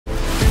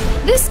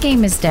This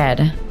game is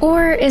dead.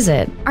 Or is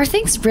it? Are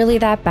things really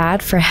that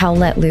bad for Hell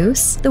Let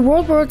Loose? The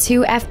World War II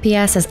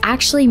FPS has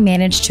actually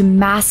managed to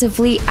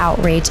massively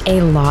outrage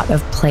a lot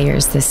of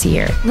players this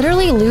year,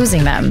 literally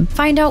losing them.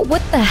 Find out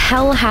what the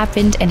hell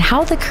happened and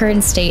how the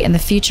current state and the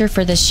future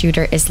for this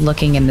shooter is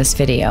looking in this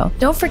video.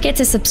 Don't forget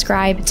to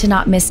subscribe to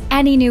not miss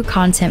any new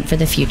content for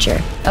the future.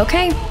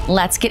 Okay,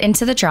 let's get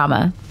into the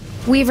drama.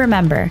 We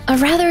remember a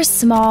rather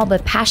small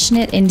but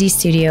passionate indie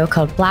studio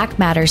called Black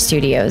Matter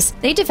Studios.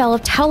 They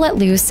developed Hell Let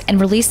Loose and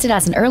released it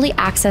as an early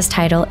access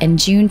title in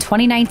June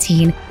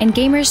 2019, and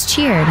gamers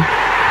cheered.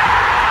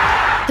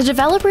 The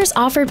developers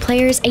offered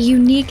players a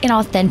unique and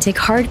authentic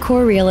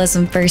hardcore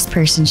realism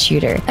first-person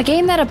shooter, a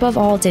game that above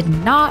all did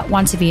not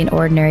want to be an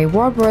ordinary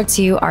World War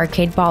II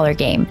arcade baller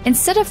game.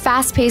 Instead of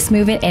fast-paced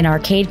movement and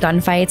arcade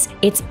gunfights,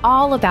 it's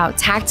all about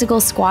tactical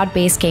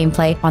squad-based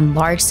gameplay on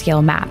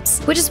large-scale maps,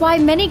 which is why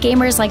many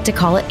gamers like to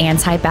call it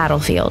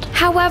anti-Battlefield.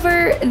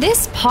 However,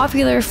 this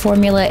popular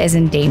formula is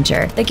in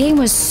danger. The game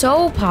was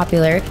so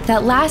popular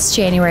that last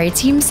January,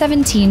 Team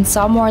 17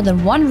 saw more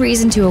than one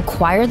reason to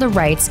acquire the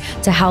rights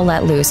to Hell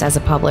Let Loose as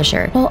a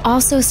publisher, while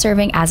also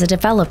serving as a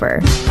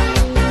developer.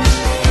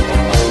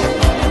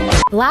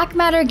 Black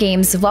Matter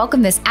Games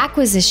welcomed this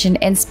acquisition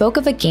and spoke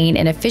of a gain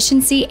in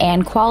efficiency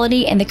and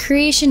quality in the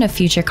creation of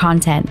future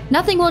content.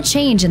 Nothing will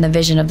change in the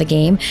vision of the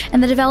game,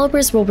 and the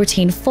developers will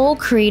retain full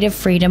creative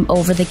freedom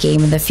over the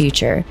game in the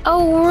future.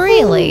 Oh,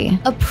 really?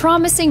 A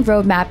promising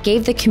roadmap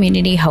gave the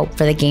community hope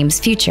for the game's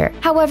future.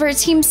 However,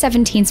 Team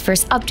 17's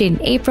first update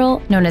in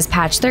April, known as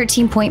Patch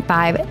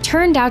 13.5,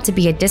 turned out to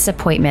be a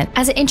disappointment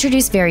as it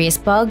introduced various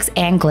bugs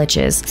and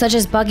glitches, such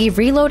as buggy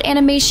reload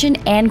animation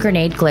and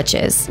grenade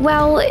glitches.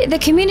 Well, the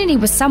community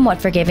was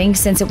somewhat forgiving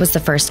since it was the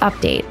first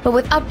update, but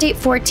with Update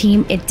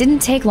 14, it didn't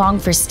take long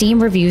for Steam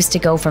reviews to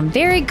go from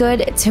very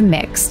good to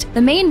mixed.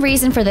 The main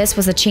reason for this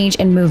was a change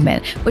in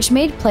movement, which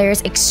made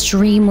players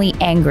extremely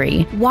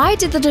angry. Why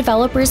did the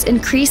developers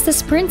increase the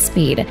sprint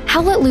speed?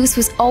 Hell Let Loose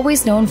was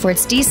always known for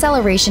its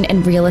deceleration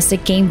and realistic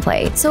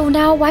gameplay, so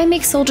now why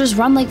make soldiers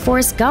run like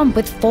Forrest Gump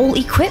with full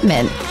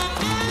equipment?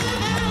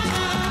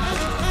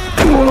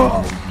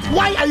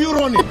 Why are you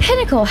running? The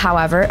pinnacle,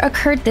 however,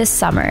 occurred this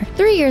summer.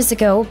 3 years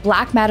ago,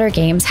 Black Matter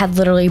Games had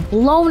literally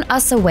blown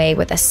us away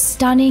with a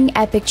stunning,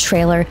 epic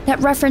trailer that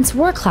referenced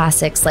war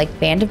classics like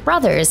Band of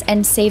Brothers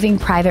and Saving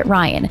Private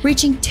Ryan,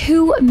 reaching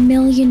 2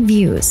 million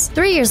views.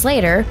 3 years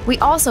later, we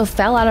also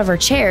fell out of our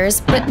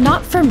chairs, but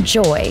not from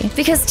joy,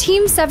 because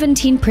Team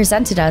 17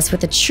 presented us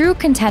with a true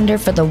contender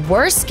for the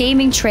worst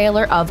gaming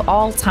trailer of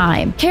all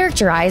time,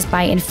 characterized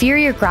by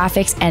inferior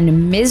graphics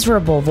and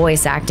miserable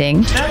voice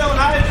acting.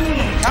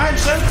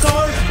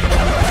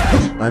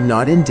 I'm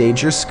not in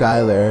danger,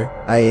 Skylar.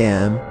 I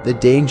am the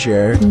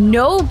danger.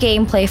 No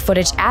gameplay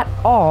footage at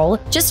all,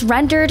 just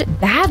rendered,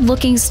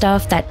 bad-looking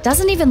stuff that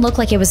doesn't even look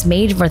like it was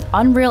made with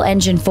Unreal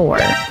Engine 4.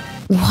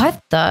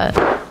 What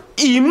the?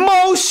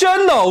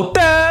 Emotional,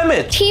 damn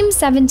it! Team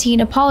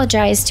 17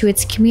 apologized to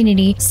its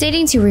community,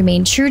 stating to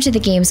remain true to the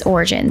game's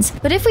origins.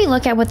 But if we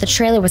look at what the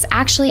trailer was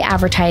actually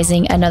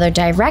advertising, another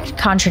direct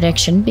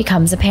contradiction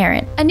becomes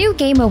apparent. A new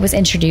game mode was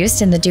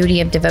introduced in the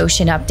Duty of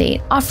Devotion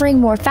update, offering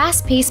more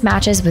fast-paced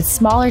matches with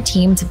smaller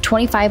teams of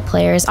 25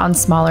 players on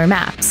smaller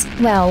maps.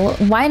 Well,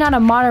 why not a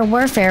Modern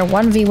Warfare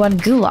 1v1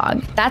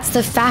 gulag? That's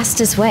the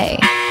fastest way.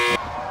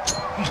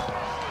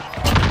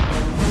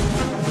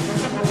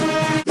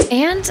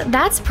 And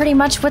that's pretty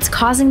much what's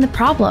causing the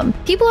problem.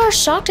 People are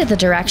shocked at the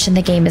direction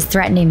the game is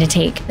threatening to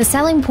take. The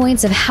selling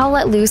points of Hell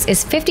Let Loose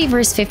is 50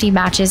 vs 50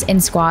 matches in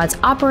squads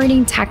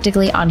operating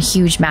tactically on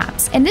huge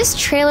maps. And this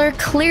trailer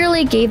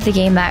clearly gave the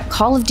game that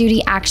Call of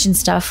Duty action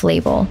stuff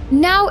label.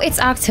 Now it's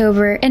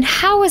October, and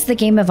how has the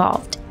game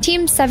evolved?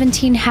 Team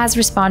 17 has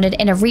responded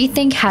and a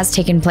rethink has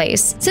taken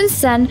place. Since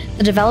then,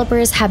 the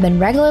developers have been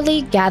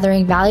regularly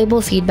gathering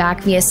valuable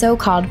feedback via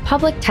so-called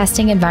public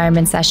testing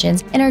environment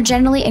sessions and are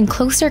generally in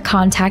closer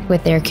contact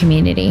with their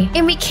community.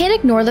 And we can't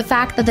ignore the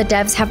fact that the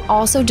devs have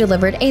also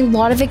delivered a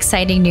lot of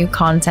exciting new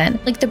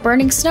content, like the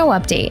Burning Snow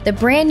update, the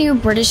brand new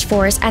British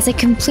Force as a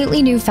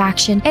completely new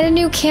faction, and a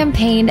new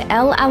campaign,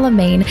 El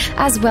Alamein,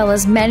 as well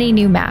as many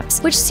new maps,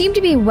 which seem to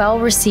be well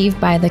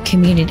received by the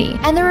community.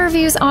 And the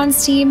reviews on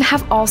Steam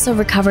have also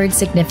recovered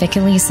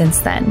significantly since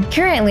then.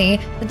 Currently,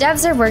 the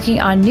devs are working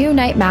on new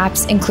night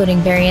maps, including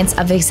variants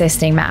of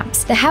existing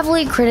maps. The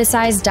heavily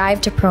criticized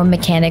dive to prone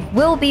mechanic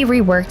will be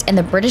reworked, and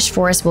the British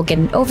Force will get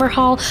an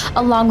overhaul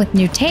along with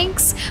new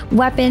tanks,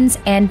 weapons,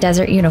 and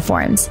desert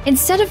uniforms.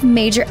 Instead of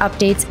major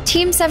updates,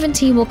 Team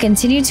 17 will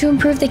continue to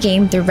improve the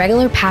game through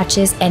regular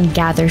patches and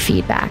gather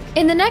feedback.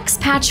 In the next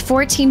patch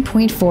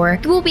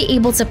 14.4, you will be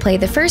able to play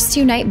the first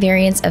 2 night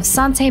variants of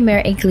Sainte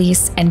Mère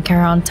Église and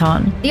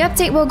Carentan. The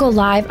update will go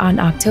live on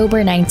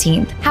October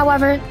 19th.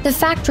 However, the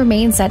fact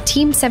remains that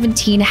Team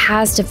 17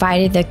 has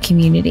divided the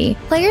community.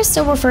 Players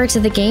still refer to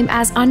the game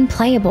as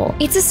unplayable.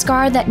 It's a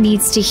scar that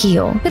needs to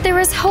heal, but there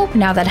is hope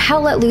now that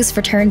Hell Let Loose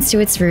returns to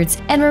its roots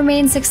and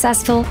remains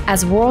successful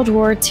as World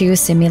War II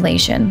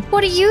simulation.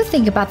 What do you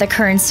think about the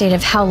current state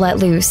of Hell Let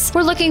Loose?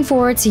 We're looking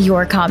forward to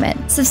your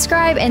comment.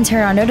 Subscribe and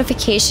turn on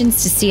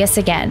notifications to see us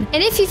again.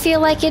 And if you feel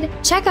like it,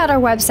 check out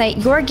our website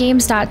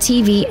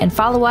yourgames.tv and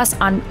follow us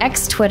on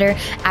X Twitter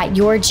at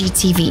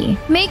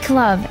yourgtv. Make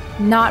love,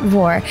 not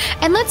war,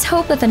 and let's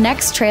hope that the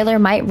next trailer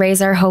might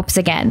raise our hopes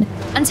again.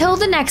 Until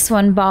the next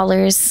one,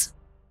 ballers.